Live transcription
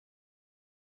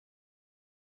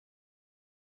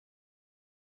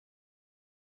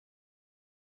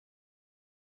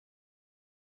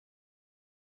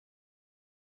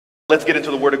Let's get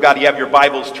into the Word of God. You have your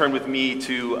Bibles. Turn with me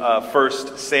to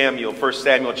 1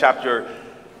 Samuel chapter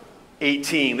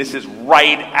 18. This is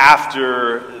right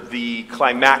after the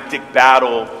climactic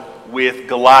battle with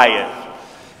Goliath.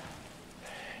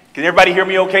 Can everybody hear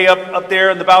me okay up there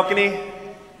in the balcony?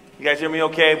 You guys hear me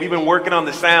okay? We've been working on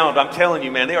the sound. I'm telling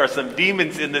you, man, there are some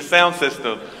demons in the sound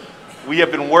system. We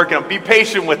have been working on. Be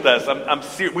patient with us.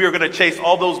 We are going to chase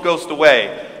all those ghosts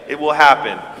away. It will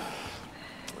happen.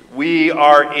 We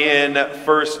are in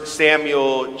 1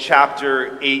 Samuel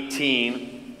chapter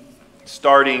 18,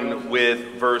 starting with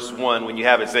verse 1. When you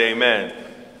have it, say amen.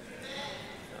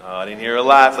 Oh, I didn't hear a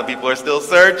lot. Some people are still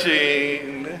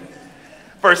searching.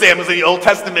 1 Samuel's in the Old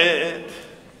Testament.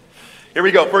 Here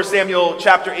we go. 1 Samuel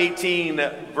chapter 18,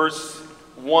 verse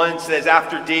 1 says,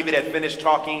 after David had finished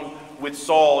talking with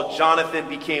Saul, Jonathan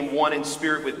became one in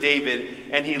spirit with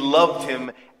David, and he loved him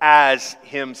as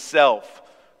himself.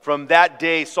 From that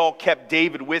day, Saul kept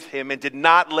David with him and did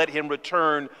not let him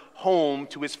return home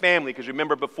to his family. Because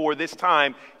remember, before this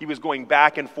time, he was going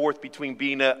back and forth between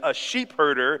being a sheep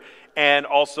herder and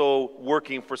also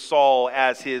working for Saul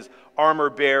as his armor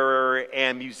bearer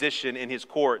and musician in his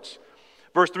courts.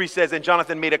 Verse 3 says, and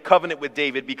Jonathan made a covenant with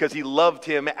David because he loved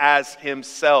him as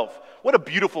himself. What a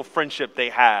beautiful friendship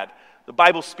they had. The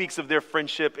Bible speaks of their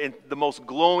friendship in the most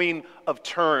glowing of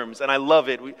terms, and I love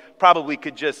it. We probably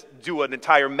could just do an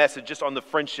entire message just on the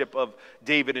friendship of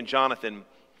David and Jonathan.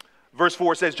 Verse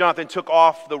 4 says, Jonathan took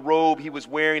off the robe he was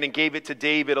wearing and gave it to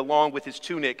David along with his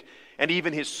tunic and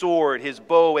even his sword, his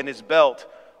bow, and his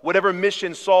belt. Whatever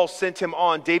mission Saul sent him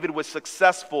on, David was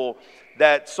successful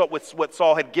with what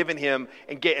Saul had given him,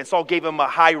 and Saul gave him a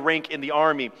high rank in the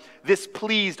army. This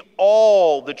pleased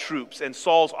all the troops and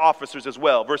Saul's officers as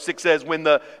well. Verse 6 says, when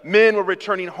the men were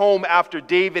returning home after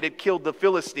David had killed the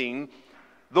Philistine,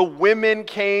 the women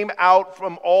came out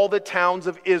from all the towns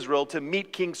of Israel to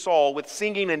meet King Saul with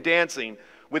singing and dancing,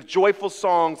 with joyful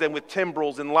songs and with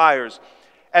timbrels and lyres.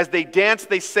 As they danced,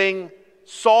 they sang,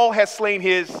 Saul has slain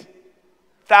his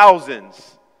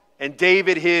thousands, and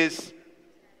David his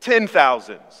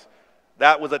 10,000s.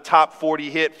 That was a top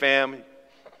 40 hit, fam.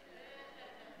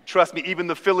 Trust me, even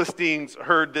the Philistines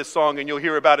heard this song, and you'll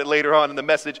hear about it later on in the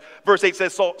message. Verse 8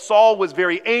 says, Saul was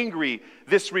very angry.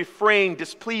 This refrain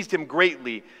displeased him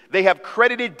greatly. They have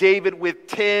credited David with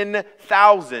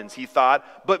 10,000s, he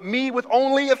thought, but me with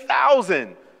only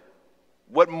 1,000.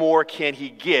 What more can he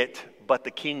get but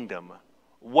the kingdom?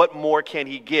 What more can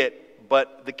he get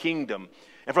but the kingdom?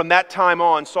 And from that time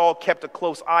on, Saul kept a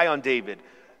close eye on David.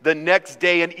 The next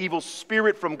day, an evil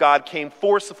spirit from God came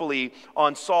forcefully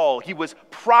on Saul. He was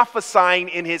prophesying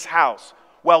in his house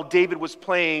while David was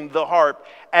playing the harp,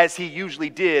 as he usually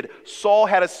did. Saul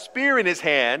had a spear in his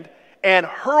hand and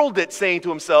hurled it, saying to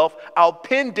himself, I'll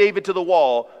pin David to the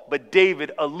wall. But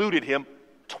David eluded him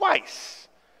twice.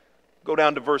 Go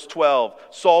down to verse 12.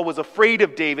 Saul was afraid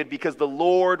of David because the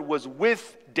Lord was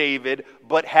with David,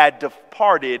 but had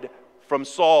departed from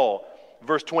Saul.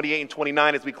 Verse 28 and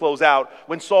 29 as we close out.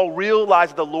 When Saul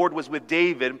realized that the Lord was with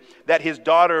David, that his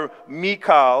daughter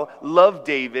Michal loved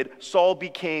David, Saul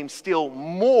became still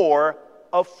more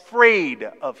afraid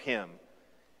of him.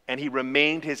 And he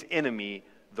remained his enemy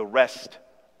the rest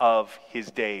of his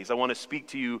days. I want to speak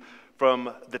to you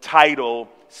from the title,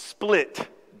 Split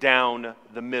Down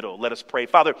the Middle. Let us pray.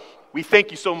 Father, we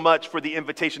thank you so much for the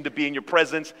invitation to be in your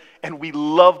presence, and we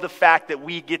love the fact that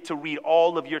we get to read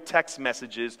all of your text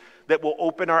messages that will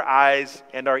open our eyes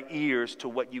and our ears to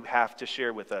what you have to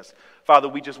share with us. Father,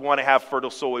 we just want to have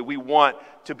fertile soil. We want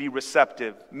to be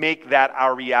receptive. Make that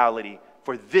our reality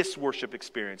for this worship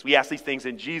experience. We ask these things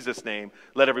in Jesus' name.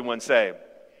 Let everyone say,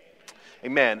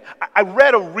 amen. I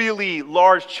read a really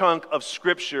large chunk of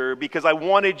scripture because I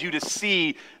wanted you to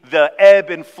see the ebb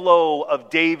and flow of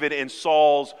David and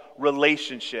Saul's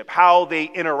relationship, how they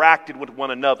interacted with one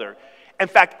another. In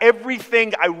fact,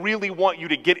 everything I really want you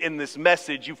to get in this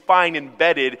message, you find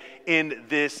embedded in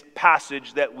this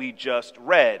passage that we just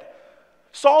read.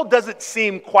 Saul doesn't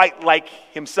seem quite like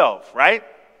himself, right?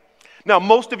 Now,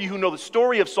 most of you who know the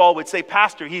story of Saul would say,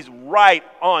 Pastor, he's right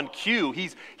on cue.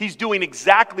 He's doing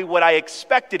exactly what I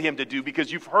expected him to do,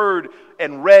 because you've heard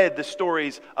and read the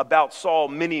stories about Saul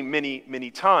many, many, many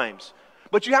times.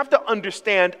 But you have to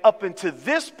understand, up until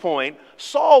this point,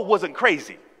 Saul wasn't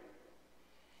crazy.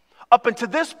 Up until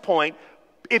this point,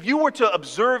 if you were to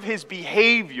observe his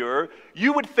behavior,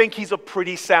 you would think he's a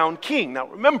pretty sound king. Now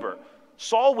remember,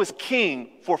 Saul was king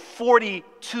for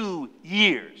 42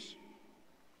 years.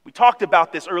 We talked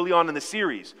about this early on in the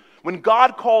series. When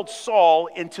God called Saul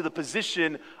into the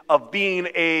position of being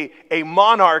a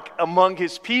monarch among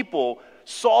his people,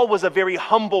 Saul was a very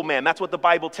humble man. That's what the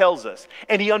Bible tells us.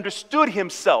 And he understood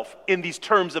himself in these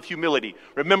terms of humility.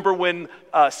 Remember when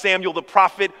Samuel the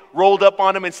prophet rolled up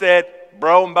on him and said,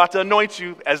 bro, I'm about to anoint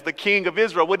you as the king of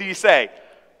Israel. What did he say?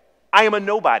 I am a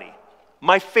nobody.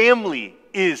 My family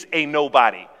is a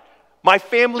nobody. My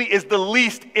family is the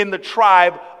least in the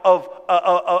tribe of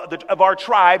our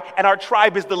tribe, and our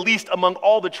tribe is the least among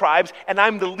all the tribes, and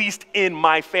I'm the least in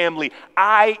my family.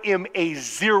 I am a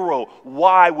zero.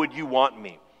 Why would you want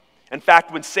me? In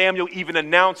fact, when Samuel even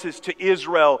announces to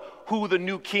Israel who the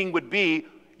new king would be,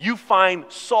 you find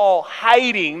Saul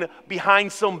hiding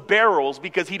behind some barrels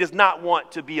because he does not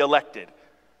want to be elected.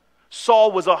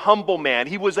 Saul was a humble man.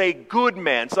 He was a good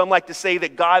man. Some like to say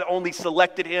that God only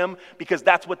selected him because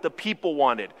that's what the people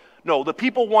wanted. No, the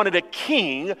people wanted a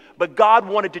king, but God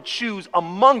wanted to choose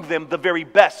among them the very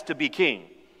best to be king.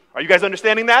 Are you guys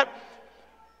understanding that?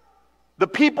 The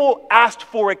people asked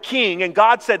for a king, and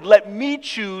God said, let me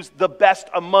choose the best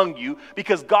among you,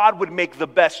 because God would make the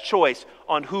best choice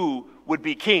on who would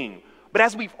be king. But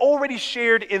as we've already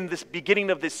shared in this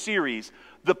beginning of this series,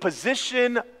 the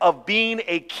position of being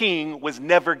a king was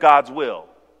never God's will.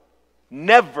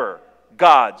 Never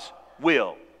God's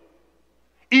will.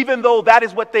 Even though that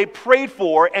is what they prayed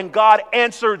for and God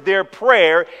answered their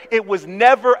prayer, it was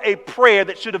never a prayer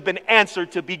that should have been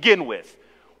answered to begin with.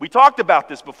 We talked about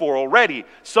this before already.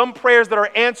 Some prayers that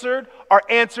are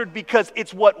answered because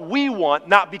it's what we want,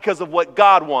 not because of what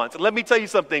God wants. And let me tell you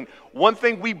something. One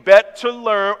thing we bet to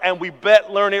learn, and we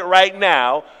bet learn it right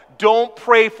now, don't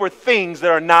pray for things that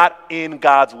are not in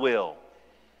God's will.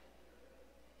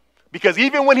 Because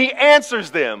even when he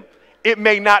answers them, it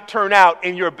may not turn out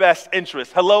in your best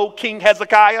interest. Hello, King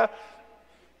Hezekiah.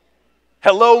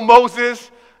 Hello,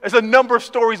 Moses. There's a number of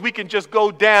stories we can just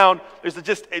go down.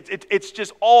 It's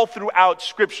just all throughout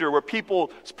Scripture where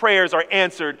people's prayers are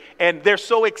answered, and they're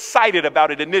so excited about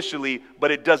it initially,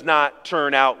 but it does not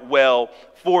turn out well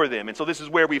for them. And so this is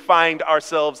where we find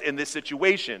ourselves in this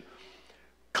situation.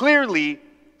 Clearly,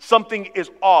 something is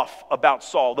off about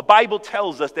Saul. The Bible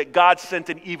tells us that God sent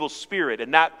an evil spirit,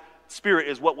 and that spirit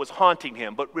is what was haunting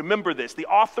him. But remember this, the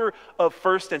author of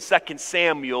 1st and 2nd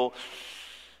Samuel,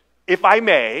 if I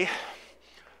may,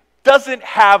 doesn't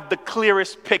have the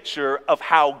clearest picture of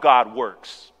how God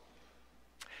works.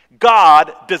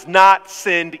 God does not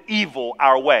send evil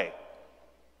our way.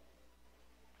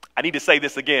 I need to say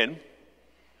this again,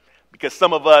 because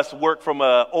some of us work from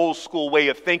an old school way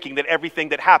of thinking that everything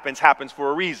that happens for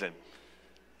a reason.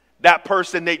 That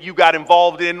person that you got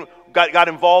involved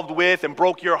with and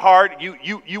broke your heart,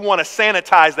 you want to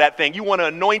sanitize that thing. You want to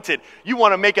anoint it. You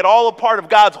want to make it all a part of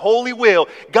God's holy will.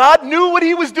 God knew what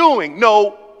he was doing.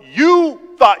 No,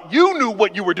 you thought you knew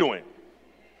what you were doing.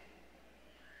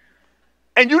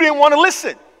 And you didn't want to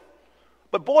listen.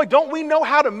 But boy, don't we know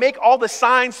how to make all the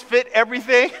signs fit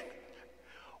everything?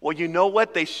 Well, you know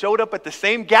what? They showed up at the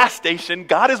same gas station.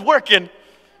 God is working.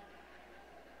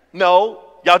 No,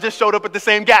 y'all just showed up at the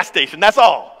same gas station. That's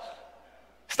all.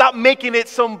 Stop making it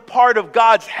some part of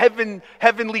God's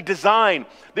heavenly design.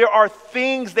 There are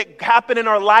things that happen in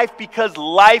our life because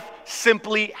life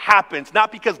simply happens,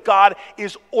 not because God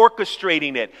is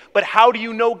orchestrating it. But how do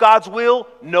you know God's will?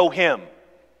 Know him.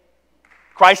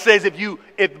 Christ says,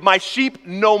 if my sheep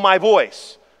know my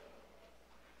voice.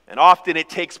 And often it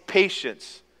takes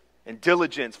patience and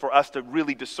diligence for us to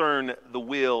really discern the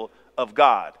will of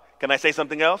God. Can I say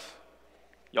something else?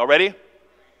 Y'all ready?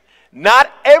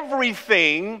 Not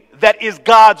everything that is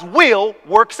God's will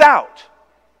works out.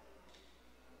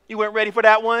 You weren't ready for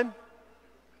that one?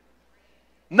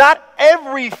 Not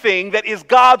everything that is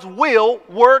God's will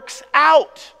works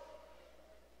out.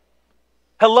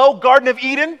 Hello, Garden of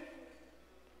Eden?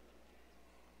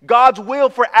 God's will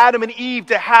for Adam and Eve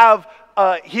to have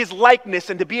his likeness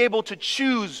and to be able to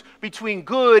choose between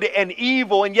good and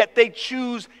evil, and yet they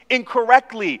choose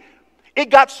incorrectly. It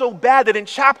got so bad that in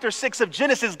chapter 6 of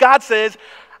Genesis, God says,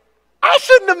 I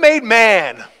shouldn't have made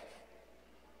man.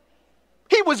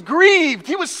 He was grieved.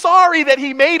 He was sorry that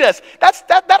he made us.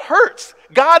 That hurts.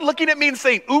 God looking at me and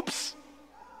saying, oops.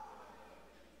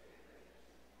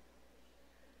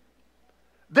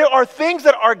 There are things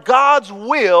that are God's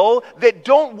will that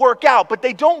don't work out, but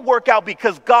they don't work out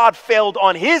because God failed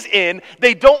on his end.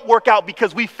 They don't work out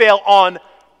because we fail on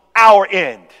our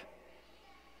end.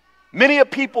 Many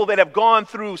of people that have gone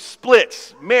through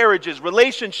splits, marriages,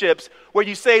 relationships, where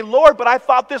you say, Lord, but I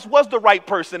thought this was the right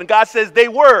person. And God says they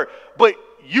were, but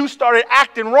you started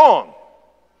acting wrong.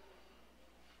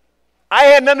 I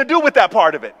had nothing to do with that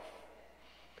part of it.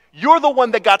 You're the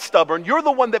one that got stubborn. You're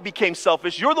the one that became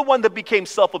selfish. You're the one that became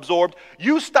self-absorbed.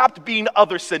 You stopped being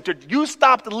other-centered. You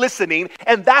stopped listening,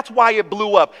 and that's why it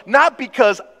blew up. Not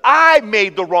because I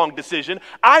made the wrong decision.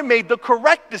 I made the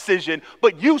correct decision,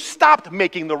 but you stopped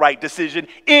making the right decision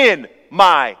in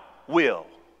my will.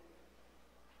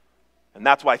 And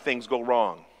that's why things go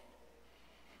wrong.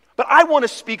 But I want to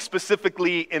speak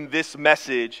specifically in this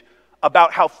message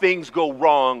about how things go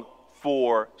wrong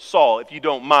for Saul, if you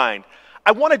don't mind.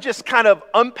 I want to just kind of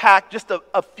unpack just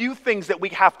a few things that we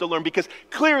have to learn, because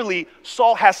clearly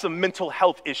Saul has some mental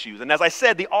health issues. And as I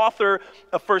said, the author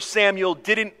of 1 Samuel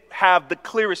didn't have the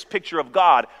clearest picture of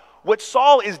God. What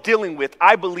Saul is dealing with,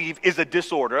 I believe, is a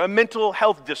disorder, a mental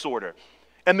health disorder.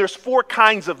 And there's 4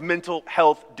 kinds of mental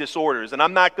health disorders. And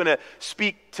I'm not going to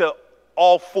speak to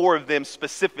all 4 of them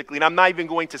specifically. And I'm not even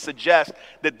going to suggest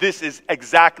that this is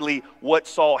exactly what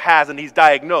Saul has and he's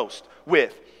diagnosed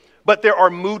with. But there are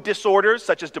mood disorders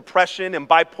such as depression and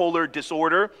bipolar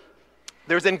disorder.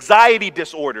 There's anxiety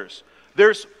disorders.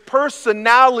 There's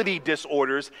personality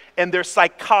disorders, and there's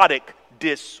psychotic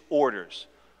disorders.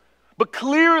 But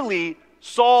clearly,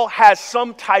 Saul has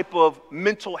some type of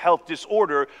mental health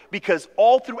disorder, because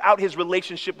all throughout his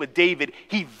relationship with David,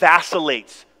 he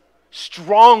vacillates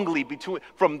strongly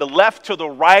from the left to the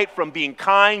right, from being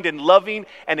kind and loving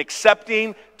and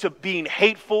accepting to being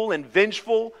hateful and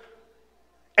vengeful.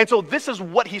 And so this is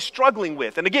what he's struggling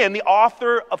with. And again, the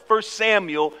author of 1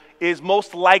 Samuel is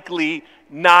most likely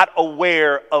not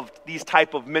aware of these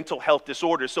type of mental health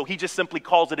disorders. So he just simply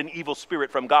calls it an evil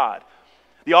spirit from God.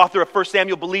 The author of 1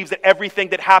 Samuel believes that everything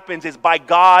that happens is by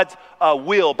God's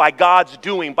will, by God's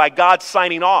doing, by God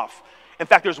signing off. In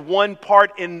fact, there's one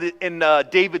part in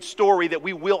David's story that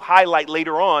we will highlight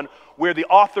later on, where the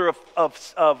author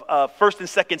of 1 and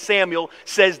 2 Samuel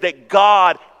says that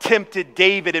God tempted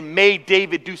David and made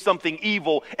David do something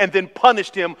evil and then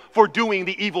punished him for doing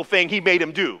the evil thing he made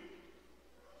him do.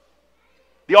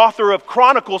 The author of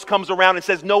Chronicles comes around and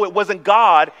says, no, it wasn't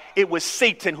God, it was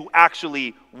Satan who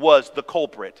actually was the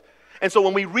culprit. And so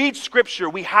when we read Scripture,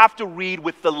 we have to read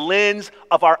with the lens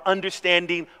of our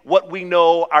understanding, what we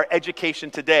know, our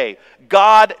education today.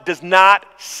 God does not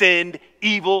send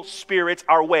evil spirits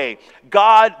our way.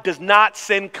 God does not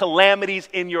send calamities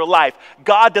in your life.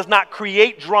 God does not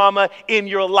create drama in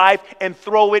your life and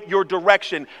throw it your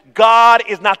direction. God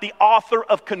is not the author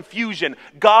of confusion.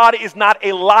 God is not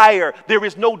a liar. There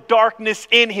is no darkness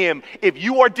in him. If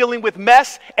you are dealing with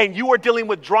mess and you are dealing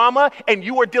with drama and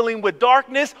you are dealing with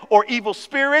darkness or evil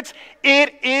spirits,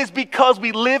 it is because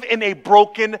we live in a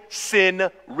broken,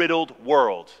 sin-riddled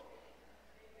world.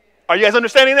 Are you guys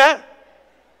understanding that?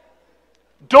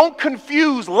 Don't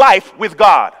confuse life with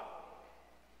God.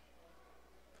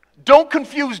 Don't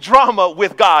confuse drama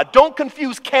with God. Don't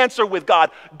confuse cancer with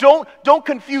God. Don't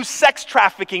confuse sex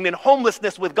trafficking and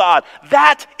homelessness with God.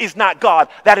 That is not God.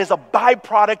 That is a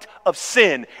byproduct of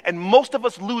sin. And most of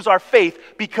us lose our faith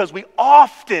because we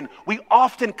often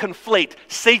conflate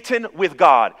Satan with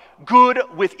God, good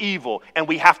with evil, and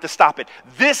we have to stop it.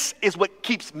 This is what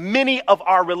keeps many of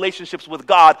our relationships with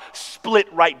God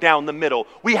split right down the middle.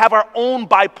 We have our own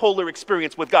bipolar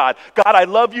experience with God. God, I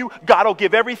love you. God will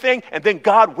give everything. And then,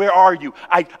 God, where are you?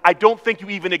 I don't think you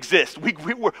even exist.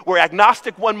 We're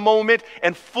agnostic one moment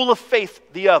and full of faith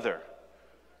the other.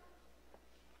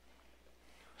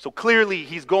 So clearly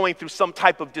he's going through some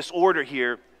type of disorder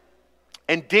here.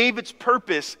 And David's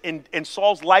purpose in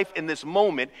Saul's life in this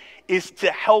moment is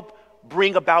to help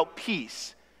bring about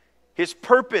peace. His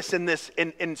purpose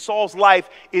in Saul's life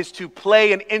is to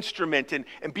play an instrument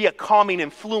and be a calming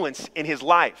influence in his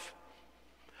life.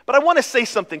 But I want to say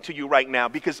something to you right now,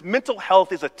 because mental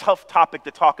health is a tough topic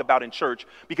to talk about in church,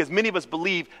 because many of us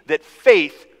believe that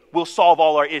faith will solve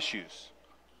all our issues.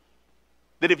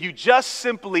 That if you just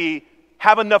simply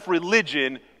have enough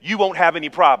religion, you won't have any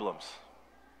problems.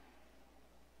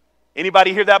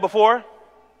 Anybody hear that before?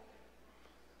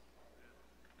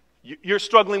 You're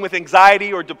struggling with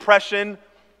anxiety or depression,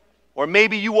 or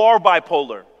maybe you are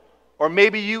bipolar, or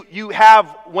maybe you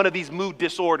have one of these mood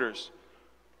disorders.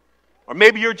 Or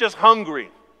maybe you're just hungry.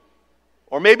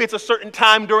 Or maybe it's a certain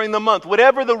time during the month.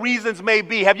 Whatever the reasons may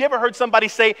be. Have you ever heard somebody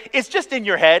say, it's just in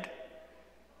your head?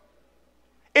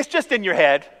 It's just in your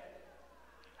head.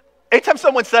 Anytime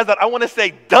someone says that, I want to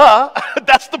say, duh,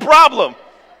 that's the problem.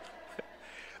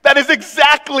 That is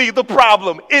exactly the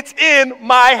problem. It's in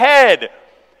my head.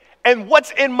 And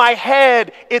what's in my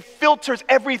head, it filters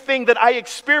everything that I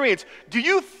experience. Do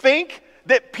you think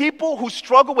that people who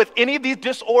struggle with any of these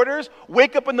disorders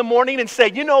wake up in the morning and say,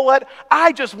 you know what,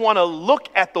 I just want to look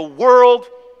at the world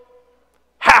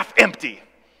half empty.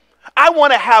 I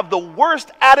want to have the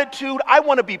worst attitude. I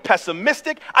want to be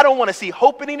pessimistic. I don't want to see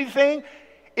hope in anything.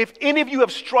 If any of you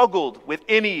have struggled with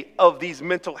any of these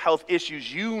mental health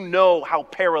issues, you know how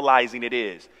paralyzing it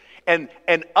is. And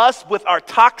us with our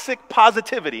toxic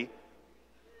positivity,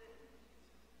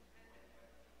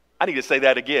 I need to say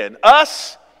that again.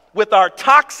 Us with our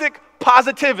toxic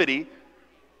positivity,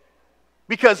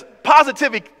 because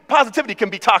positivity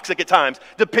can be toxic at times,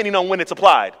 depending on when it's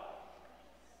applied.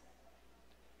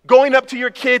 Going up to your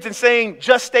kids and saying,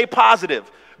 just stay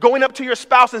positive. Going up to your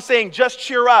spouse and saying, just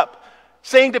cheer up.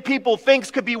 Saying to people,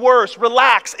 things could be worse.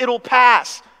 Relax, it'll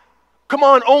pass. Come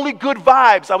on, only good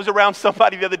vibes. I was around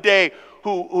somebody the other day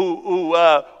who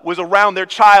was around their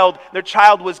child. Their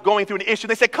child was going through an issue.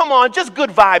 They said, come on, just good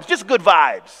vibes, just good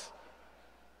vibes.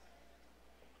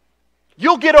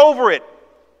 You'll get over it,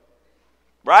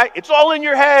 right? It's all in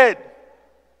your head.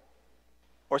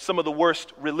 Or some of the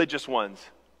worst religious ones.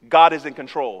 God is in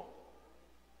control.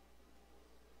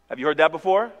 Have you heard that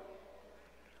before?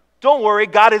 Don't worry,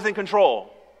 God is in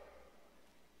control.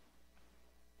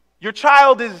 Your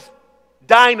child is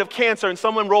dying of cancer and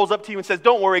someone rolls up to you and says,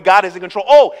 don't worry, God is in control.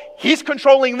 Oh, he's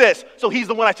controlling this, so he's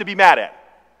the one I should be mad at.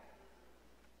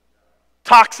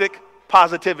 Toxic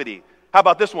positivity. How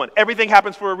about this one? Everything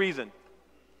happens for a reason.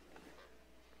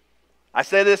 I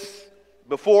said this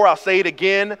before, I'll say it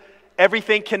again.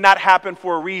 Everything cannot happen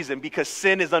for a reason because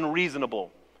sin is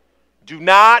unreasonable. Do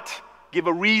not give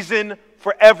a reason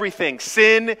for everything.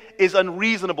 Sin is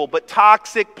unreasonable, but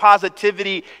toxic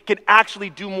positivity can actually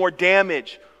do more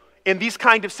damage. In these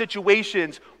kind of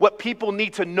situations, what people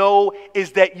need to know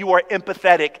is that you are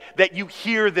empathetic, that you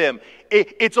hear them.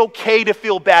 It's okay to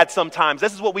feel bad sometimes.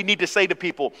 This is what we need to say to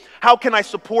people. How can I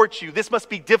support you? This must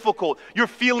be difficult. Your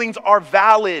feelings are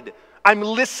valid. I'm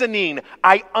listening.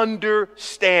 I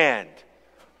understand.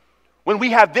 When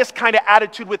we have this kind of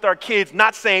attitude with our kids,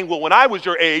 not saying, well, when I was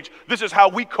your age, this is how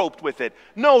we coped with it.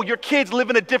 No, your kids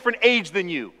live in a different age than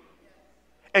you.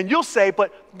 And you'll say,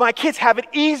 but my kids have it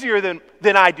easier than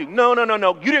I do. No.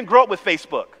 You didn't grow up with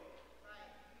Facebook.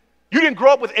 You didn't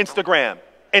grow up with Instagram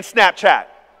and Snapchat.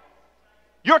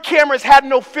 Your cameras had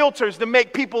no filters to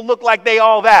make people look like they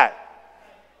all that.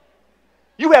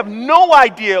 You have no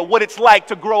idea what it's like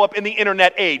to grow up in the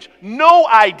internet age. No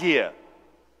idea.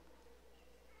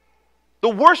 The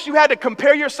worst you had to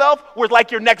compare yourself was like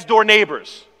your next door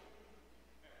neighbors.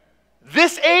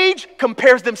 This age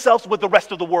compares themselves with the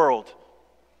rest of the world.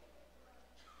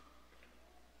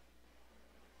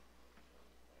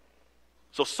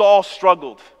 So Saul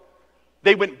struggled.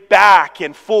 They went back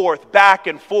and forth, back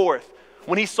and forth.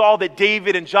 When he saw that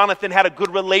David and Jonathan had a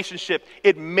good relationship,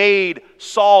 it made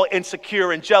Saul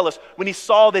insecure and jealous. When he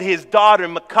saw that his daughter,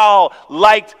 Michal,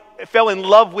 fell in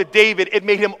love with David, it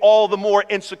made him all the more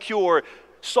insecure.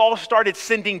 Saul started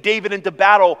sending David into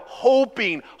battle,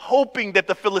 hoping that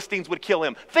the Philistines would kill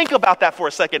him. Think about that for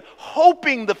a second.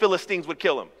 Hoping the Philistines would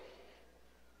kill him.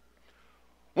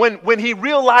 When he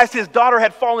realized his daughter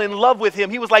had fallen in love with him,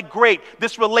 he was like, great,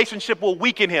 this relationship will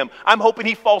weaken him. I'm hoping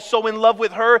he falls so in love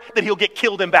with her that he'll get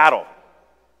killed in battle.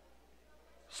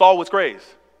 Saul was crazy.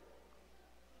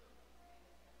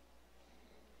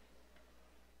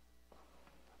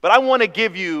 But I want to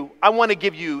give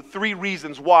you 3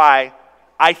 reasons why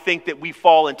I think that we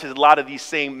fall into a lot of these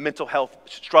same mental health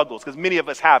struggles, because many of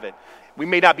us have it. We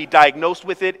may not be diagnosed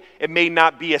with it. It may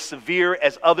not be as severe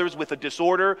as others with a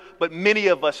disorder, but many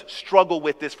of us struggle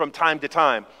with this from time to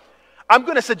time. I'm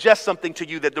going to suggest something to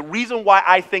you, that the reason why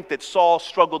I think that Saul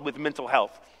struggled with mental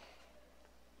health.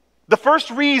 The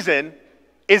first reason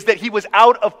is that he was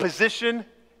out of position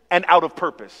and out of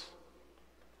purpose.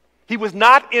 He was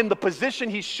not in the position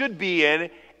he should be in,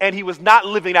 and he was not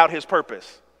living out his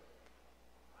purpose.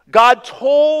 God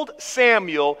told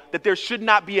Samuel that there should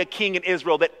not be a king in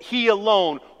Israel, that he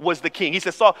alone was the king. He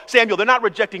says, Samuel, they're not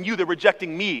rejecting you, they're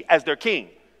rejecting me as their king.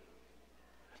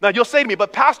 Now you'll say to me,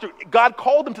 but Pastor, God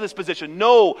called him to this position.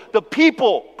 No, the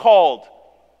people called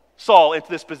Saul into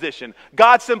this position.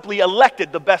 God simply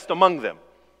elected the best among them.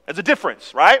 There's a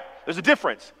difference, right? There's a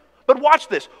difference. But watch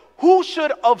this. Who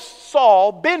should have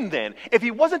Saul been then? If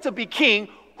he wasn't to be king,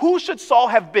 who should Saul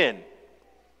have been?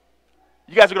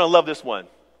 You guys are going to love this one.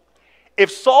 If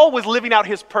Saul was living out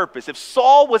his purpose, if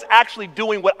Saul was actually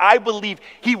doing what I believe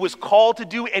he was called to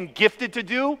do and gifted to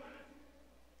do,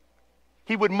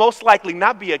 he would most likely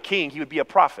not be a king, he would be a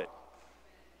prophet.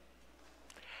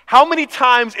 How many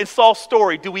times in Saul's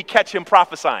story do we catch him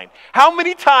prophesying? How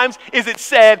many times is it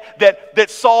said that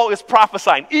Saul is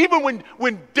prophesying? Even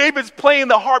when David's playing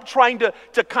the harp trying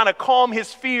to kind of calm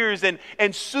his fears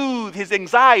and soothe his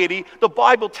anxiety, the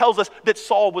Bible tells us that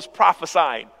Saul was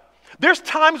prophesying. There's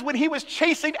times when he was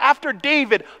chasing after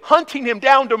David, hunting him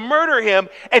down to murder him,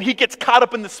 and he gets caught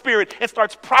up in the spirit and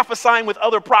starts prophesying with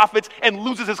other prophets and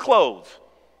loses his clothes.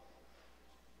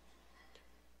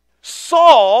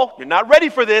 Saul, you're not ready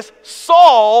for this,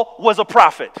 Saul was a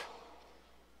prophet.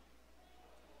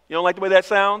 You don't like the way that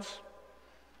sounds?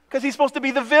 Because he's supposed to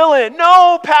be the villain.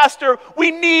 No, Pastor,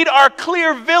 we need our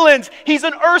clear villains. He's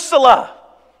an Ursula.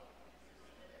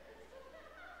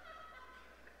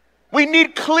 We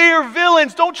need clear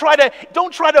villains. Don't try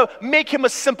to make him a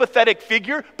sympathetic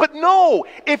figure. But no,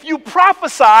 if you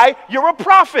prophesy, you're a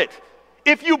prophet.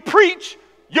 If you preach,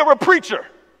 you're a preacher.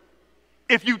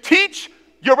 If you teach,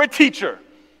 you're a teacher.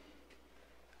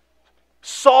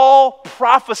 Saul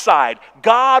prophesied.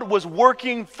 God was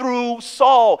working through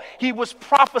Saul. He was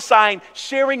prophesying,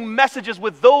 sharing messages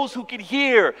with those who could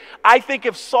hear. I think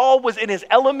if Saul was in his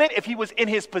element, if he was in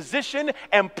his position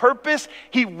and purpose,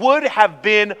 he would have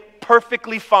been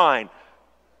perfectly fine.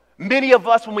 Many of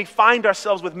us, when we find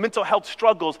ourselves with mental health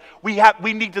struggles, we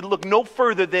need to look no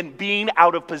further than being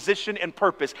out of position and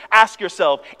purpose. Ask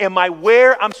yourself, am I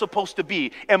where I'm supposed to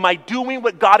be? Am I doing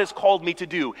what God has called me to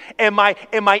do? Am I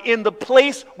in the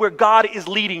place where God is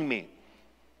leading me?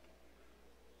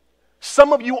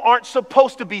 Some of you aren't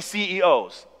supposed to be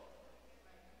CEOs.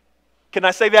 Can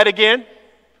I say that again?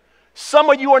 Some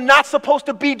of you are not supposed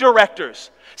to be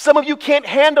directors. Some of you can't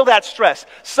handle that stress.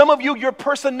 Some of you, your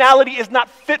personality is not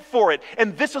fit for it.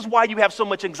 And this is why you have so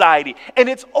much anxiety. And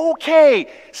it's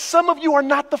okay. Some of you are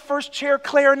not the first chair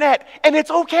clarinet. And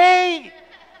it's okay.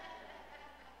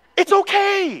 It's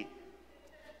okay.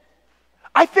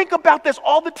 I think about this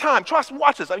all the time. Trust me,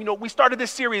 watch this. You know, we started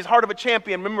this series, Heart of a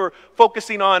Champion. Remember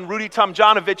focusing on Rudy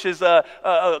Tomjanovich's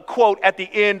quote at the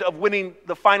end of winning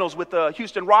the finals with the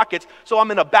Houston Rockets. So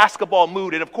I'm in a basketball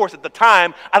mood. And of course, at the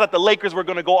time, I thought the Lakers were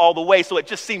going to go all the way. So it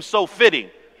just seemed so fitting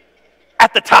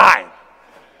at the time.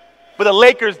 But the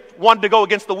Lakers wanted to go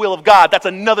against the will of God. That's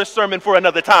another sermon for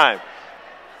another time.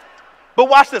 But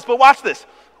watch this.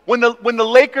 When the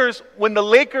Lakers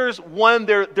won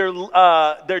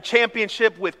their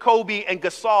championship with Kobe and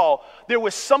Gasol, there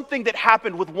was something that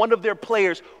happened with one of their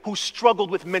players who struggled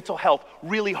with mental health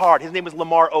really hard. His name was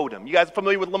Lamar Odom. You guys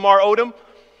familiar with Lamar Odom?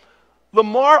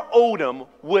 Lamar Odom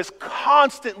was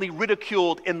constantly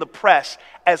ridiculed in the press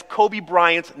as Kobe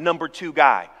Bryant's number 2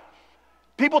 guy.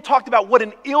 People talked about what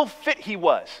an ill fit he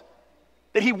was.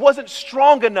 That he wasn't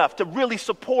strong enough to really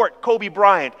support Kobe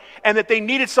Bryant and that they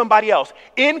needed somebody else.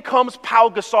 In comes Pau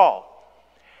Gasol.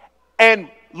 And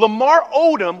Lamar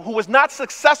Odom, who was not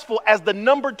successful as the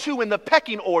number 2 in the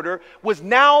pecking order, was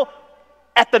now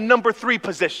at the number 3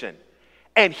 position.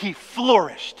 And he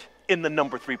flourished in the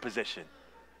number 3 position.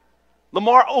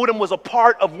 Lamar Odom was a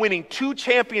part of winning 2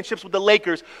 championships with the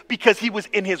Lakers because he was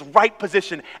in his right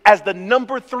position as the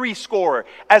number 3 scorer,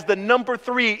 as the number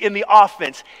 3 in the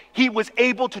offense. He was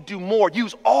able to do more,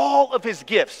 use all of his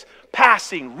gifts,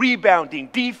 passing, rebounding,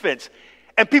 defense,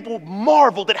 and people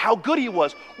marveled at how good he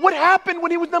was. What happened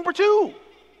when he was number 2?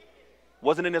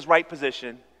 Wasn't in his right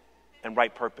position and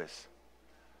right purpose.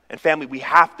 And family, we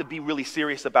have to be really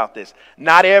serious about this.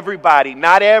 Not everybody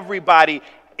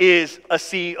is a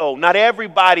CEO. Not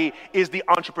everybody is the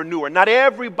entrepreneur. Not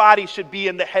everybody should be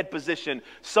in the head position.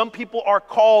 Some people are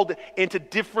called into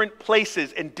different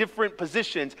places and different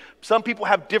positions. Some people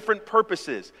have different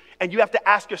purposes. And you have to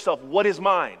ask yourself, what is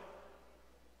mine?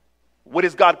 What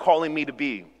is God calling me to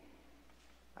be?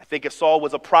 I think if Saul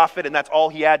was a prophet and that's all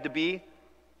he had to be,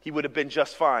 he would have been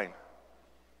just fine.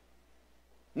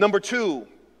 Number 2,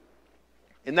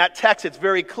 in that text, it's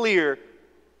very clear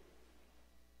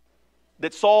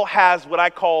that Saul has what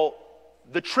I call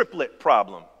the triplet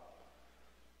problem.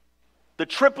 The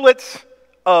triplets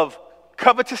of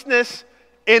covetousness,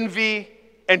 envy,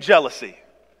 and jealousy.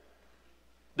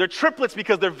 They're triplets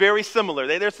because they're very similar.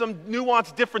 There's some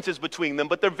nuanced differences between them,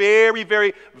 but they're very,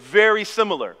 very, very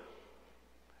similar.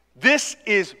 This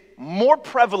is more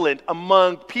prevalent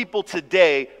among people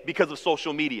today because of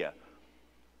social media.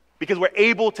 Because we're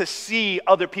able to see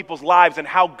other people's lives and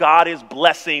how God is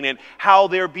blessing and how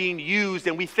they're being used.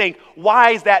 And we think,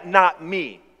 why is that not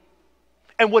me?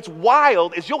 And what's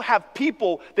wild is you'll have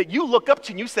people that you look up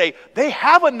to and you say, they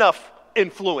have enough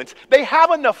influence. They have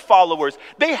enough followers.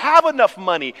 They have enough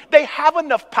money. They have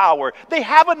enough power. They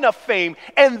have enough fame.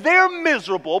 And they're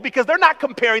miserable because they're not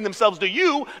comparing themselves to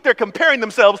you. They're comparing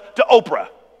themselves to Oprah.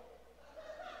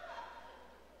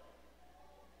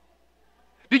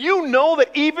 Do you know that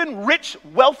even rich,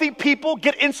 wealthy people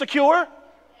get insecure?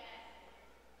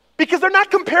 Because they're not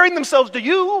comparing themselves to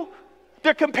you.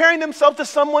 They're comparing themselves to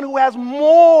someone who has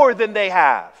more than they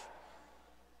have.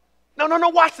 No,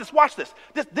 watch this.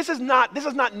 This is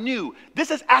not new.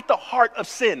 This is at the heart of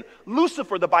sin.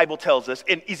 Lucifer, the Bible tells us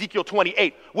in Ezekiel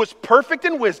 28, was perfect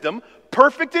in wisdom,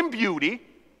 perfect in beauty.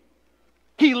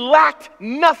 He lacked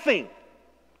nothing.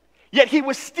 Yet he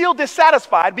was still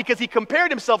dissatisfied because he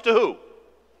compared himself to who?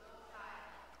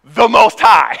 The Most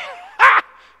High.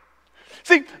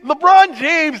 See, LeBron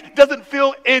James doesn't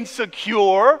feel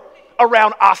insecure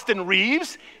around Austin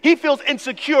Reeves. He feels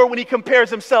insecure when he compares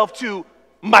himself to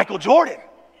Michael Jordan.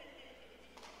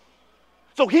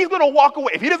 So he's going to walk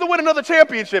away. If he doesn't win another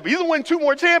championship, he doesn't win 2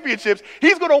 more championships,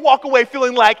 he's going to walk away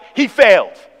feeling like he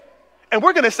failed. And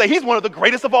we're going to say he's one of the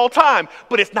greatest of all time,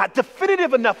 but it's not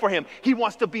definitive enough for him. He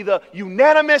wants to be the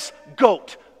unanimous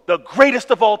GOAT, the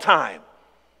greatest of all time.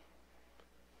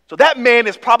 So that man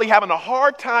is probably having a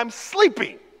hard time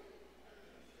sleeping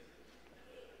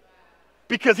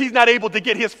because he's not able to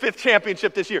get his 5th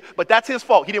championship this year. But that's his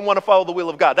fault. He didn't want to follow the will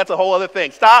of God. That's a whole other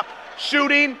thing. Stop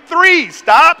shooting threes.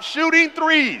 Stop shooting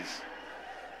threes.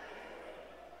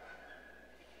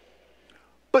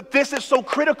 But this is so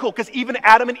critical because even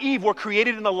Adam and Eve were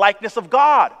created in the likeness of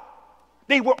God.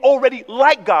 They were already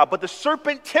like God, but the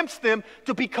serpent tempts them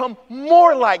to become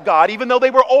more like God, even though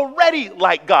they were already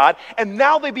like God. And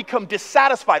now they become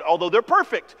dissatisfied, although they're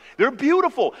perfect. They're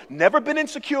beautiful, never been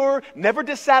insecure, never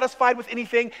dissatisfied with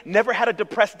anything, never had a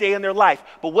depressed day in their life.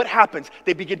 But what happens?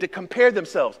 They begin to compare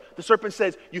themselves. The serpent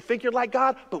says, you think you're like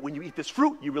God, but when you eat this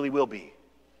fruit, you really will be.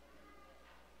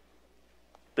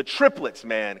 The triplets,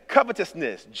 man,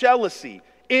 covetousness, jealousy,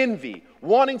 envy,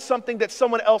 wanting something that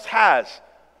someone else has.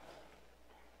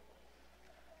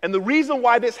 And the reason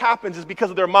why this happens is because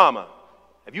of their mama.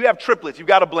 If you have triplets, you've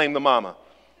got to blame the mama.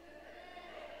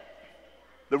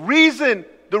 The reason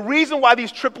why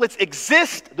these triplets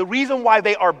exist, the reason why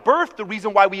they are birthed, the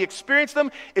reason why we experience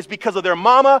them is because of their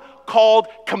mama called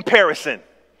comparison.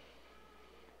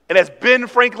 And as Ben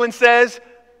Franklin says,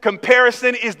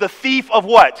 comparison is the thief of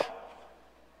what?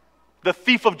 The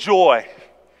thief of joy.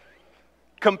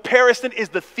 Comparison is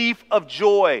the thief of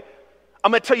joy. I'm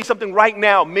going to tell you something right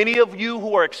now. Many of you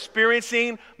who are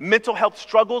experiencing mental health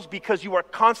struggles because you are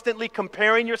constantly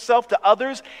comparing yourself to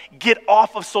others, get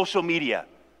off of social media.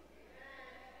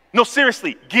 No,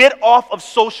 seriously, get off of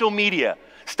social media.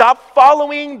 Stop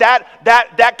following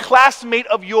that classmate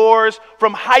of yours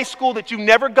from high school that you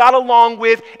never got along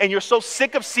with, and you're so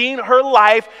sick of seeing her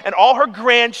life and all her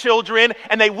grandchildren,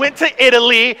 and they went to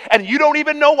Italy, and you don't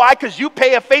even know why because you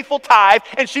pay a faithful tithe,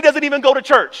 and she doesn't even go to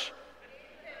church.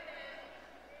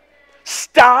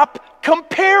 Stop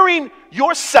comparing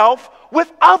yourself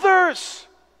with others.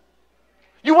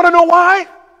 You want to know why?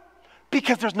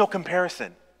 Because there's no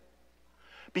comparison.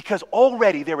 Because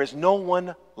already there is no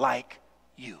one like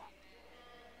you.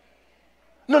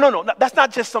 No. That's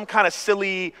not just some kind of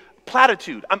silly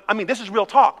platitude. I mean, this is real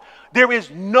talk. There is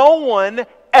no one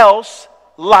else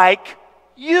like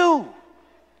you.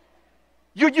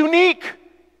 You're unique.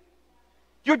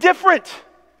 You're different.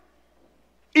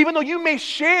 Even though you may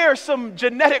share some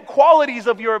genetic qualities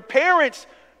of your parents,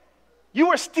 you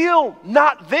are still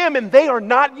not them and they are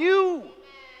not you.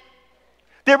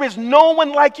 There is no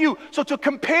one like you. So to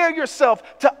compare yourself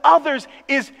to others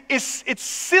it's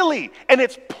silly and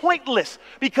it's pointless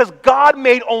because God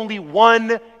made only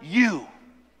one you.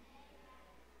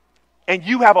 And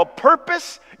you have a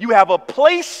purpose, you have a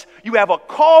place, you have a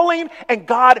calling, and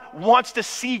God wants to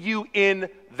see you in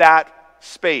that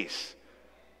space.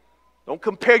 Don't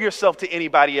compare yourself to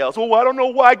anybody else. Oh, I don't know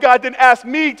why God didn't ask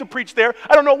me to preach there.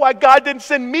 I don't know why God didn't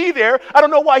send me there. I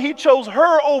don't know why he chose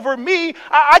her over me.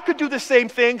 I could do the same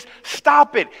things.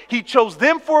 Stop it. He chose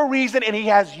them for a reason, and he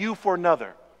has you for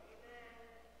another.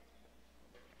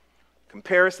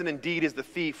 Comparison indeed is the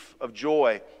thief of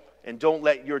joy, and don't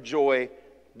let your joy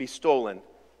be stolen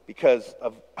because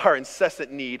of our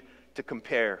incessant need to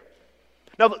compare.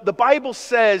 Now, the Bible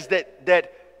says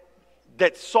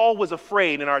that Saul was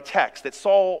afraid in our text, that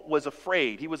Saul was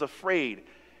afraid. He was afraid.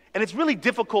 And it's really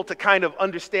difficult to kind of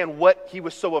understand what he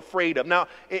was so afraid of. Now,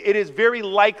 it is very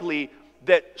likely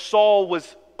that Saul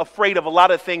was afraid of a lot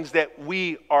of things that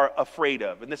we are afraid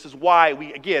of. And this is why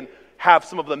we, again, have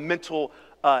some of the mental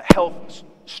health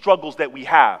struggles that we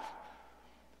have.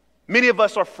 Many of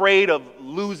us are afraid of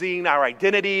losing our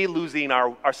identity, losing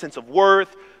our sense of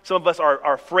worth. Some of us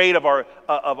are afraid of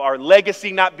our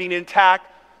legacy not being intact.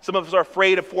 Some of us are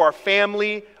afraid for our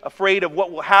family, afraid of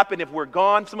what will happen if we're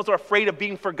gone. Some of us are afraid of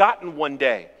being forgotten one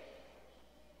day.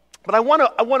 But I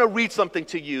want to read something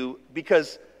to you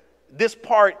because this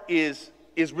part is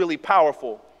really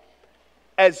powerful.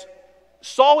 As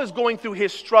Saul is going through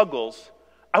his struggles,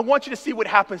 I want you to see what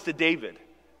happens to David.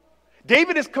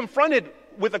 David is confronted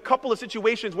with a couple of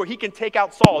situations where he can take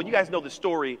out Saul. You guys know the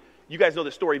story. You guys know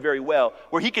the story very well,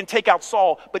 where he can take out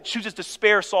Saul, but chooses to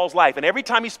spare Saul's life. And every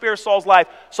time he spares Saul's life,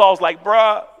 Saul's like,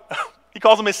 bruh, he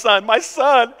calls him his son. My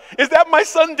son, is that my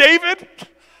son David?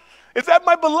 Is that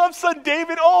my beloved son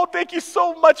David? Oh, thank you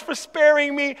so much for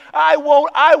sparing me. I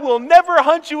will never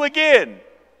hunt you again.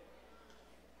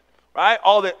 Right?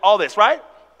 All this, right?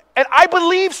 And I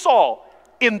believe Saul.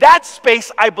 In that space,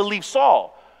 I believe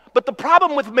Saul. But the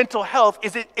problem with mental health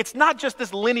is it's not just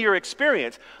this linear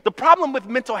experience. The problem with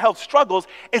mental health struggles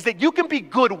is that you can be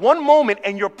good one moment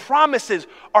and your promises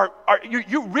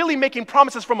you're really making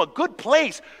promises from a good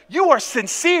place. You are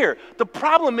sincere. The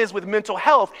problem is with mental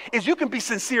health is you can be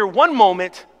sincere one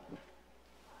moment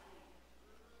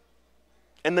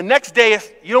and the next day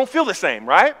you don't feel the same,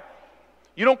 right?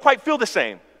 You don't quite feel the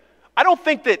same. I don't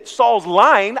think that Saul's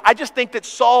lying. I just think that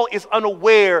Saul is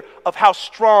unaware of how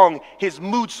strong his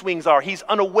mood swings are. He's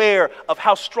unaware of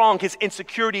how strong his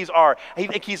insecurities are. I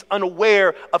think he's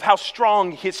unaware of how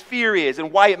strong his fear is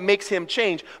and why it makes him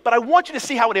change. But I want you to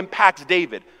see how it impacts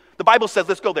David. The Bible says,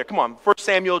 let's go there. Come on, 1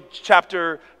 Samuel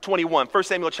chapter 21. 1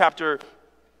 Samuel chapter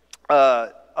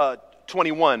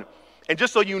 21. And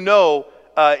just so you know,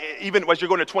 even as you're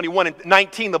going to 21 and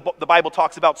 19, the Bible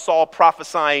talks about Saul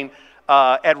prophesying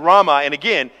at Ramah, and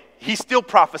again, he's still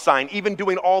prophesying, even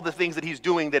doing all the things that he's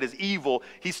doing that is evil,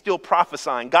 he's still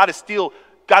prophesying. God is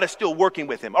still working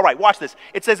with him. All right, watch this.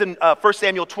 It says in 1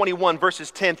 Samuel 21,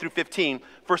 verses 10 through 15,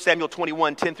 1 Samuel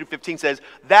 21, 10 through 15 says,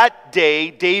 that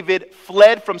day David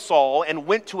fled from Saul and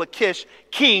went to Achish,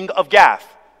 king of Gath.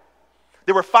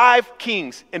 There were 5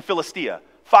 kings in Philistia,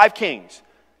 5 kings.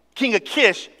 King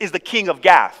Achish is the king of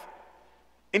Gath.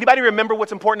 Anybody remember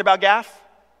what's important about Gath?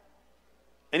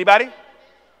 Anybody?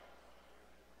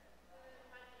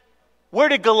 Where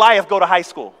did Goliath go to high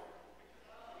school?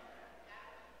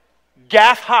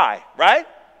 Gath High, right?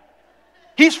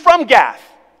 He's from Gath.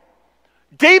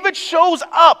 David shows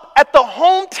up at the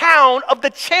hometown of the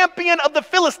champion of the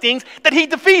Philistines that he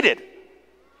defeated.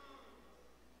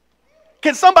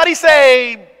 Can somebody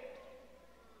say,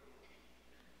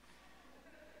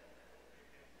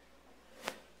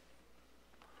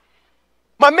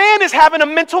 my man is having a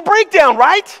mental breakdown,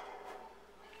 right?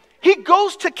 He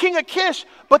goes to King Achish,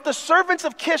 but the servants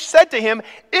of Kish said to him,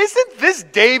 isn't this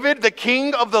David, the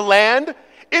king of the land?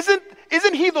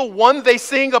 Isn't he the one they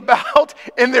sing about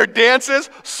in their dances?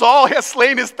 Saul has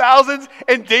slain his thousands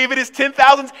and David his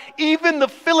 10,000s. Even the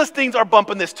Philistines are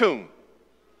bumping this tune.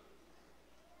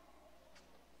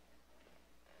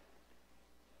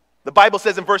 The Bible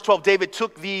says in verse 12, David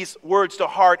took these words to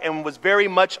heart and was very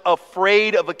much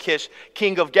afraid of Achish,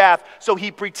 king of Gath. So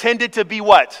he pretended to be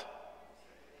what?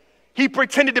 He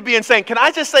pretended to be insane. Can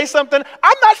I just say something?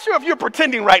 I'm not sure if you're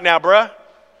pretending right now, bruh.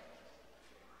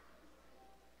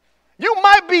 You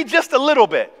might be just a little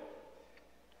bit.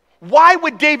 Why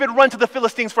would David run to the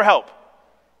Philistines for help?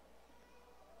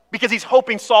 Because he's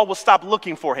hoping Saul will stop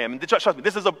looking for him. And trust me,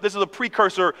 this is a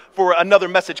precursor for another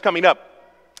message coming up.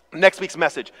 Next week's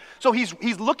message. So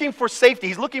he's looking for safety.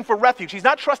 He's looking for refuge. He's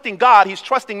not trusting God. He's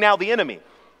trusting now the enemy.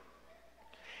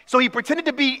 So he pretended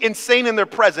to be insane in their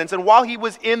presence, and while he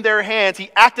was in their hands, he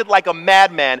acted like a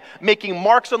madman, making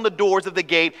marks on the doors of the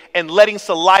gate and letting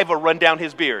saliva run down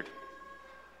his beard.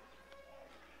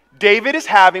 David is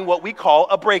having what we call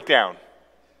a breakdown.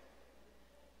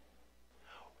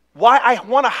 Why I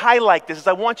want to highlight this is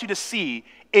I want you to see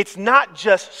it's not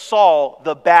just Saul,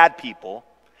 the bad people.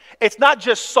 It's not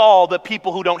just Saul, the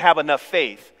people who don't have enough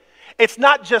faith. It's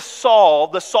not just Saul,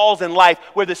 the Sauls in life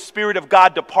where the Spirit of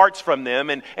God departs from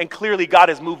them and clearly God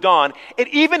has moved on. It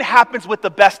even happens with the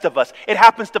best of us. It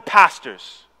happens to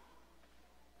pastors.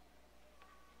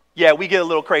 Yeah, we get a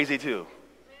little crazy too.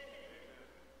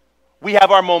 We have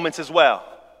our moments as well.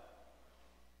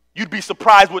 You'd be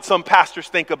surprised what some pastors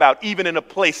think about, even in a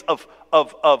place of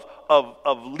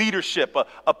leadership,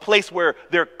 a place where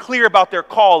they're clear about their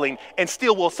calling and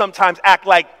still will sometimes act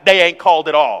like they ain't called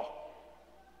at all.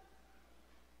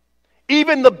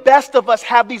 Even the best of us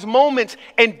have these moments,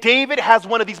 and David has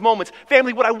one of these moments.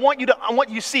 Family, what I want you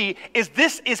to see is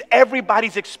this is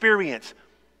everybody's experience.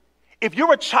 If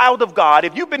you're a child of God,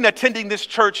 if you've been attending this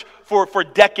church for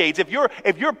decades, if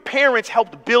your parents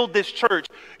helped build this church,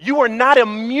 you are not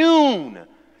immune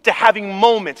to having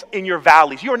moments in your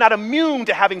valleys. You are not immune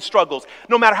to having struggles.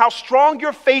 No matter how strong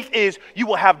your faith is, you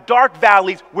will have dark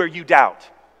valleys where you doubt.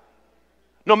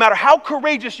 No matter how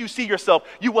courageous you see yourself,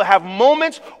 you will have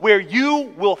moments where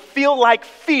you will feel like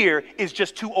fear is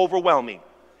just too overwhelming.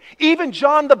 Even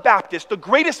John the Baptist, the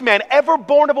greatest man ever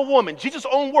born of a woman, Jesus'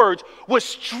 own words, was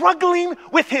struggling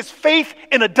with his faith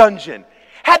in a dungeon.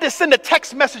 had to send a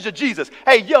text message to Jesus.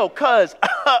 Hey, yo, cuz,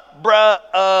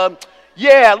 bruh,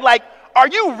 yeah, like, are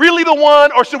you really the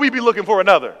one or should we be looking for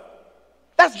another?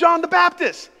 That's John the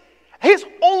Baptist. His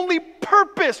only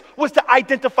purpose was to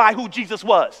identify who Jesus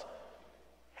was.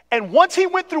 And once he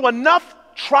went through enough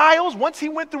trials, once he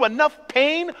went through enough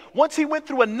pain, once he went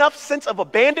through enough sense of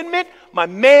abandonment, my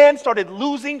man started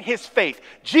losing his faith.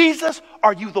 Jesus,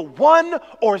 are you the one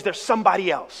or is there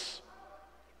somebody else?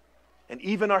 And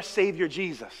even our Savior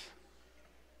Jesus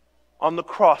on the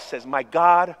cross says, my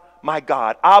God,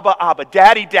 Abba, Abba,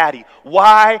 Daddy, Daddy,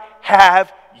 why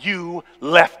have you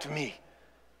left me?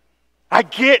 I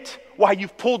get why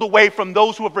you've pulled away from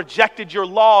those who have rejected your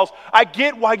laws. I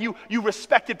get why you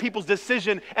respected people's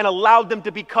decision and allowed them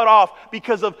to be cut off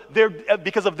because of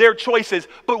their choices.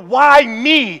 But why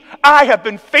me? I have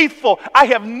been faithful. I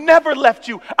have never left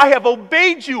you. I have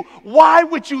obeyed you. Why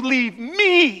would you leave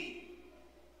me?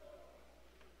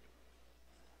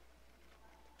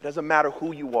 It doesn't matter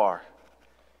who you are.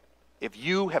 If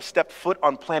you have stepped foot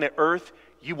on planet Earth,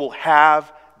 you will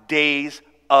have days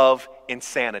of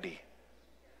insanity.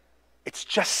 It's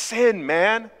just sin,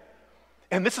 man.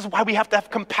 And this is why we have to have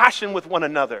compassion with one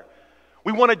another.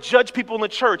 We want to judge people in the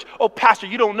church. Oh, pastor,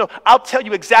 you don't know. I'll tell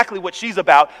you exactly what she's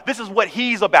about. This is what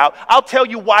he's about. I'll tell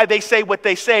you why they say what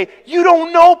they say. You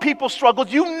don't know people's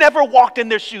struggles. You never walked in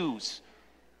their shoes.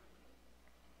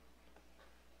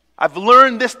 I've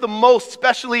learned this the most,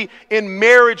 especially in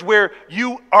marriage where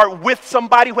you are with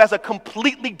somebody who has a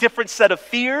completely different set of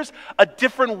fears, a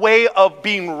different way of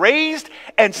being raised,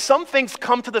 and some things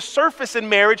come to the surface in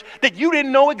marriage that you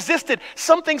didn't know existed.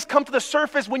 Some things come to the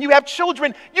surface when you have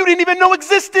children you didn't even know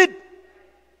existed.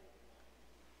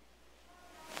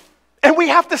 And we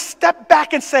have to step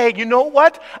back and say, you know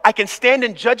what? I can stand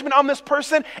in judgment on this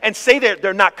person and say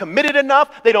they're not committed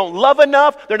enough, they don't love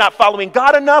enough, they're not following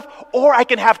God enough, or I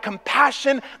can have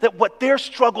compassion that what their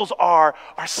struggles are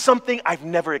something I've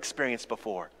never experienced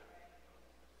before.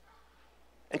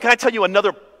 And can I tell you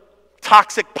another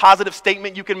toxic positive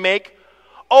statement you can make?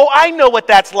 Oh, I know what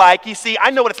that's like. You see,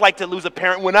 I know what it's like to lose a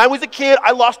parent. When I was a kid,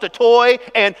 I lost a toy,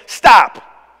 and stop.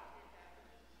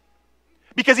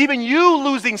 Because even you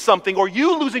losing something or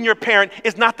you losing your parent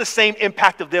is not the same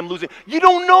impact of them losing. You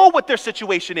don't know what their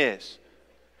situation is.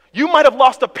 You might have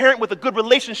lost a parent with a good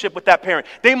relationship with that parent.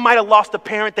 They might have lost a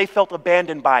parent they felt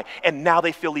abandoned by, and now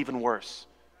they feel even worse.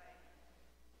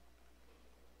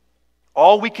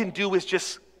 All we can do is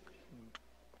just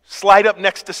slide up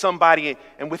next to somebody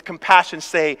and with compassion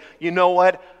say, you know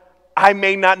what? I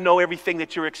may not know everything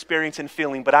that you're experiencing and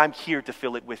feeling, but I'm here to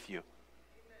feel it with you.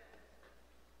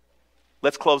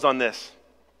 Let's close on this.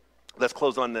 Let's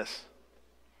close on this.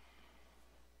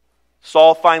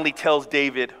 Saul finally tells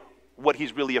David what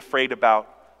he's really afraid about.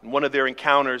 In one of their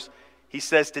encounters, he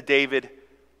says to David,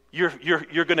 you're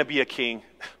going to be a king.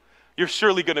 You're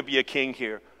surely going to be a king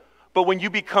here. But when you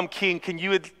become king, can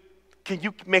you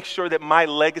make sure that my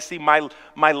legacy,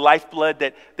 my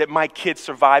lifeblood, that my kids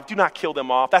survive? Do not kill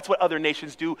them off. That's what other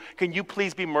nations do. Can you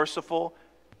please be merciful?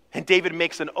 And David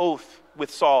makes an oath with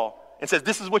Saul and says,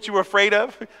 this is what you were afraid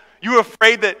of? You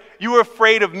were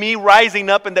afraid of me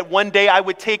rising up and that one day I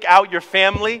would take out your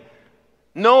family?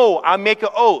 No, I make an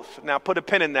oath. Now put a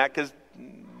pin in that because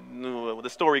the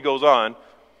story goes on.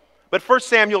 But 1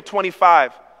 Samuel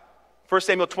 25,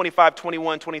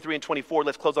 21, 23, and 24,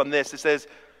 let's close on this. It says,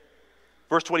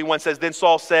 verse 21 says, then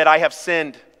Saul said, I have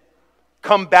sinned.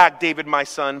 Come back, David, my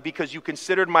son, because you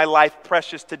considered my life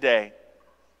precious today.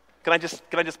 Can I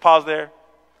just pause there?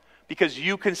 Because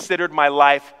you considered my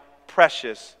life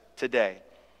precious today.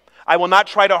 I will not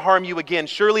try to harm you again.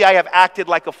 Surely I have acted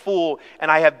like a fool, and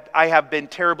I have been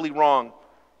terribly wrong.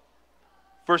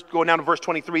 First, going down to verse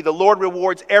 23, the Lord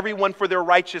rewards everyone for their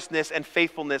righteousness and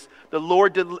faithfulness. The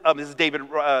Lord, this is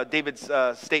David's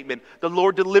statement. The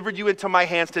Lord delivered you into my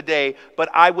hands today, but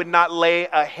I would not lay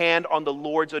a hand on the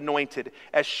Lord's anointed.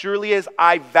 As surely as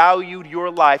I valued your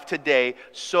life today,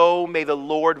 so may the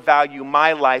Lord value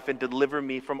my life and deliver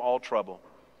me from all trouble.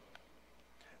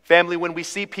 Family, when we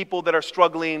see people that are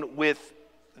struggling with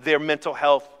their mental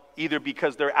health, either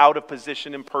because they're out of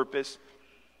position and purpose,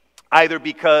 either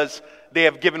because they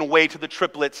have given way to the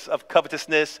triplets of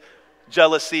covetousness,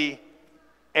 jealousy,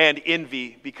 and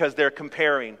envy because they're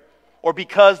comparing, or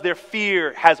because their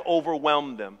fear has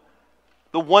overwhelmed them.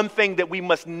 The one thing that we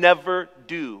must never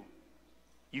do,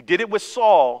 you did it with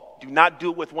Saul, do not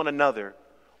do it with one another.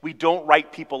 We don't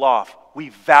write people off. We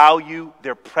value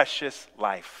their precious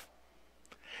life.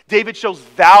 David shows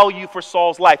value for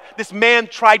Saul's life. This man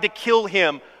tried to kill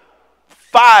him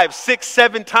 5, 6,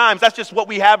 7 times. That's just what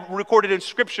we have recorded in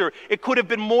Scripture. It could have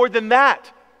been more than that.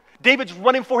 David's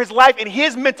running for his life, and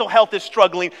his mental health is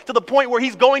struggling to the point where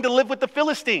he's going to live with the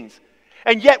Philistines.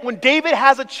 And yet, when David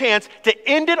has a chance to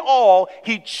end it all,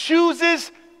 he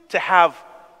chooses to have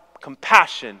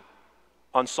compassion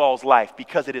on Saul's life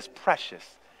because it is precious.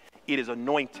 It is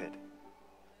anointed.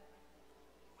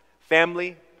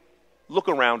 Family, look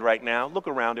around right now. Look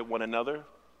around at one another.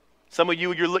 Some of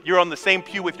you, you're on the same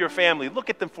pew with your family. Look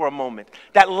at them for a moment.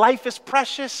 That life is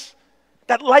precious.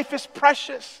 That life is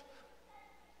precious.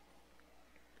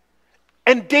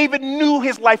 And David knew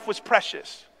his life was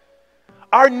precious.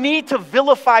 Our need to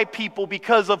vilify people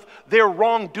because of their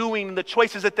wrongdoing and the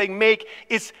choices that they make,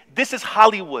 this is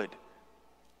Hollywood.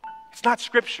 It's not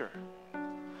Scripture.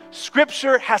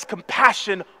 Scripture has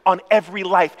compassion on every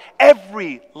life.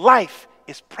 Every life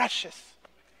is precious.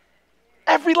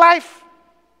 Every life.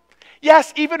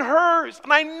 Yes, even hers.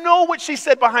 And I know what she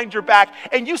said behind your back.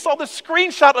 And you saw the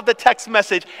screenshot of the text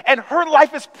message. And her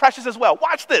life is precious as well.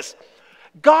 Watch this.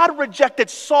 God rejected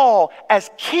Saul as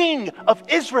king of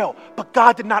Israel, but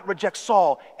God did not reject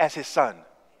Saul as his son.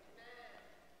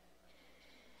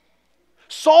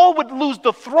 Saul would lose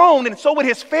the throne, and so would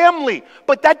his family,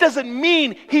 but that doesn't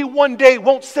mean he one day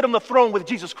won't sit on the throne with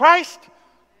Jesus Christ.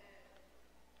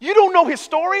 You don't know his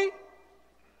story.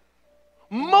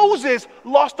 Moses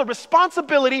lost the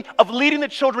responsibility of leading the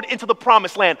children into the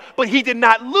promised land, but he did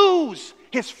not lose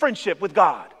his friendship with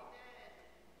God.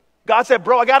 God said,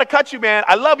 bro, I got to cut you, man.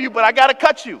 I love you, but I got to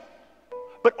cut you.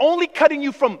 But only cutting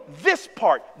you from this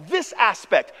part, this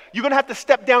aspect. You're going to have to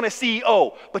step down as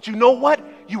CEO. But you know what?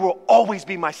 You will always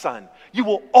be my son. You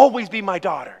will always be my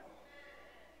daughter.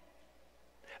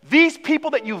 These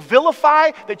people that you vilify,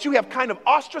 that you have kind of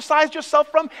ostracized yourself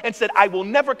from and said, I will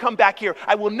never come back here.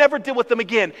 I will never deal with them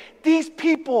again. These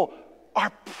people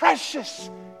are precious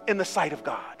in the sight of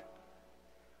God.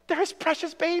 They're his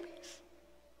precious babies.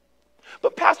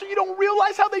 But pastor, you don't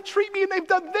realize how they treat me, and they've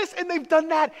done this and they've done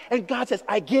that. And God says,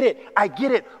 I get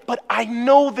it, but I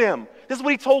know them. This is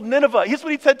what he told Nineveh. Here's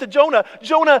what he said to Jonah.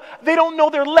 Jonah, they don't know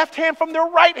their left hand from their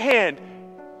right hand.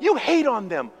 You hate on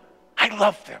them. I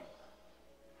love them.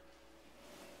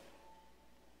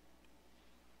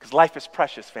 Because life is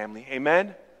precious, family.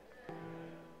 Amen?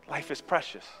 Life is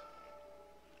precious.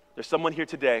 There's someone here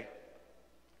today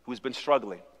who's been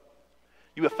struggling.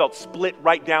 You have felt split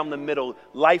right down the middle.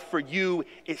 Life for you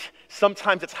is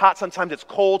sometimes it's hot, sometimes it's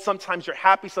cold, sometimes you're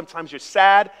happy, sometimes you're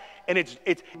sad, and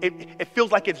it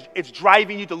feels like it's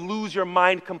driving you to lose your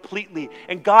mind completely.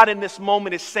 And God in this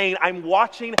moment is saying, I'm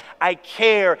watching, I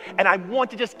care, and I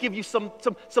want to just give you some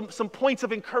points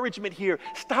of encouragement here.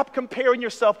 Stop comparing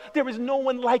yourself. There is no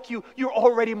one like you. You're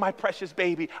already my precious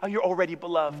baby. You're already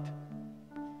beloved.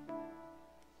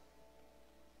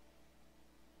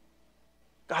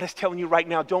 God is telling you right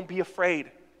now, don't be afraid.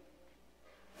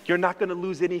 You're not going to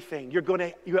lose anything.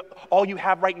 All you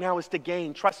have right now is to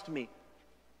gain. Trust me.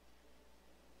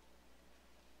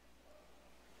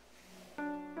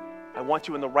 I want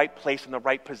you in the right place, in the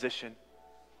right position.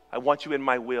 I want you in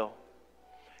my will.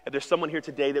 If there's someone here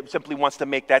today that simply wants to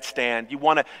make that stand, you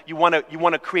want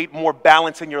to create more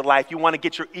balance in your life. You want to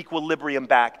get your equilibrium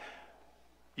back.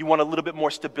 You want a little bit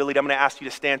more stability. I'm going to ask you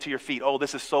to stand to your feet. Oh,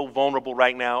 this is so vulnerable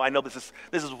right now. I know this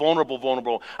is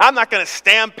vulnerable. I'm not going to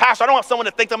stand, Pastor. I don't want someone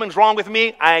to think something's wrong with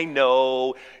me. I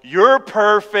know. You're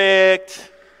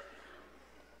perfect.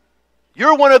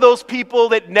 You're one of those people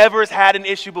that never has had an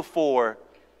issue before.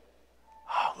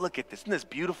 Oh, look at this. Isn't this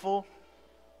beautiful?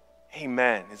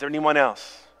 Amen. Is there anyone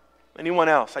else? Anyone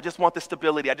else? I just want the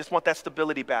stability. I just want that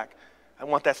stability back. I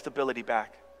want that stability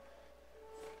back.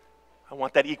 I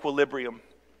want that equilibrium.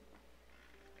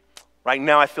 Right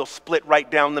now I feel split right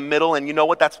down the middle, and you know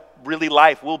what? That's really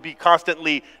life. We'll be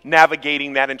constantly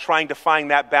navigating that and trying to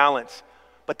find that balance.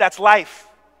 But that's life.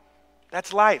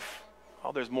 That's life.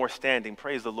 Oh, there's more standing.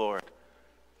 Praise the Lord.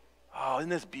 Oh, isn't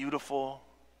this beautiful?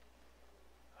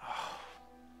 Oh.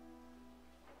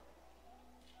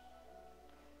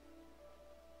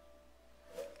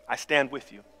 I stand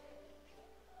with you.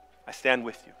 I stand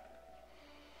with you.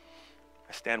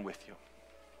 I stand with you.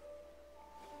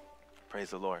 Praise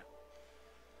the Lord.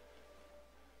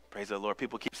 Praise the Lord.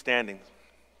 People keep standing.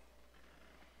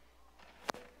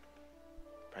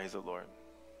 Praise the Lord.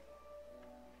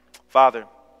 Father,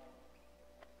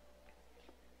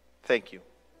 thank you.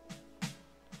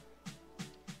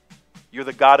 You're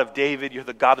the God of David. You're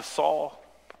the God of Saul.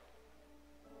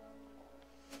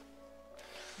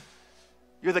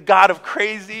 You're the God of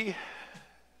crazy,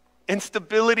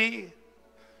 instability.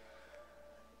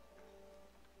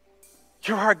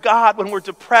 You're our God when we're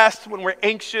depressed, when we're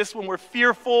anxious, when we're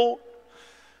fearful,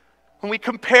 when we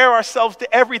compare ourselves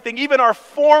to everything, even our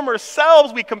former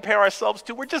selves we compare ourselves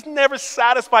to, we're just never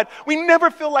satisfied. We never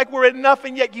feel like we're enough,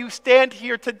 and yet you stand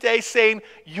here today saying,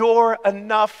 you're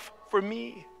enough for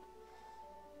me.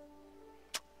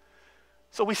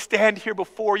 So we stand here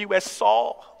before you as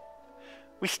Saul.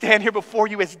 We stand here before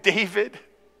you as David.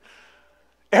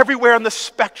 Everywhere on the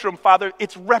spectrum, Father,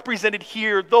 it's represented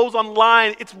here. Those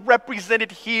online, it's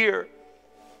represented here.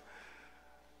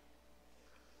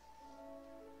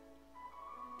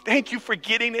 Thank you for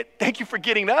getting it. Thank you for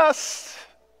getting us.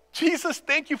 Jesus,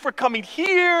 thank you for coming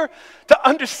here to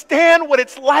understand what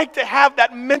it's like to have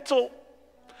that mental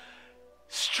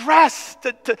stress,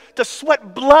 to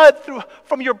sweat blood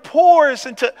from your pores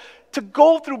and to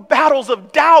go through battles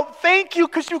of doubt. Thank you,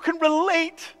 because you can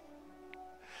relate.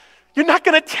 You're not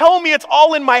going to tell me it's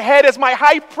all in my head as my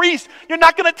high priest. You're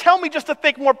not going to tell me just to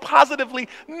think more positively.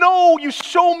 No, you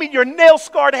show me your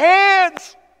nail-scarred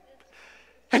hands.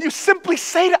 And you simply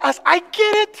say to us, I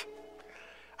get it.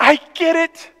 I get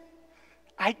it.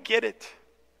 I get it.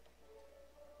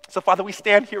 So, Father, we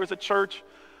stand here as a church,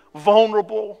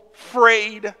 vulnerable,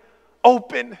 frayed,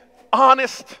 open,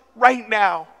 honest, right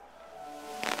now,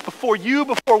 before you,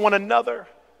 before one another.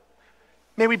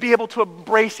 May we be able to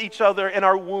embrace each other in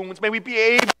our wounds. May we be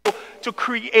able to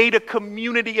create a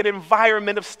community, an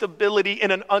environment of stability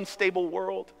in an unstable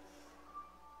world.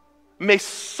 May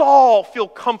Saul feel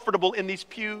comfortable in these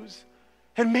pews,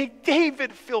 and may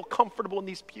David feel comfortable in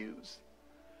these pews.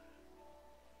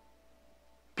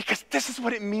 Because this is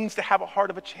what it means to have a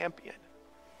heart of a champion.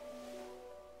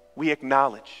 We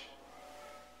acknowledge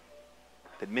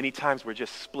that many times we're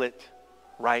just split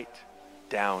right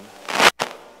down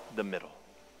the middle.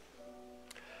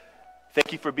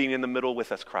 Thank you for being in the middle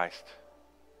with us, Christ.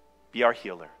 Be our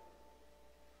healer.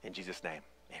 In Jesus' name,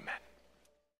 amen.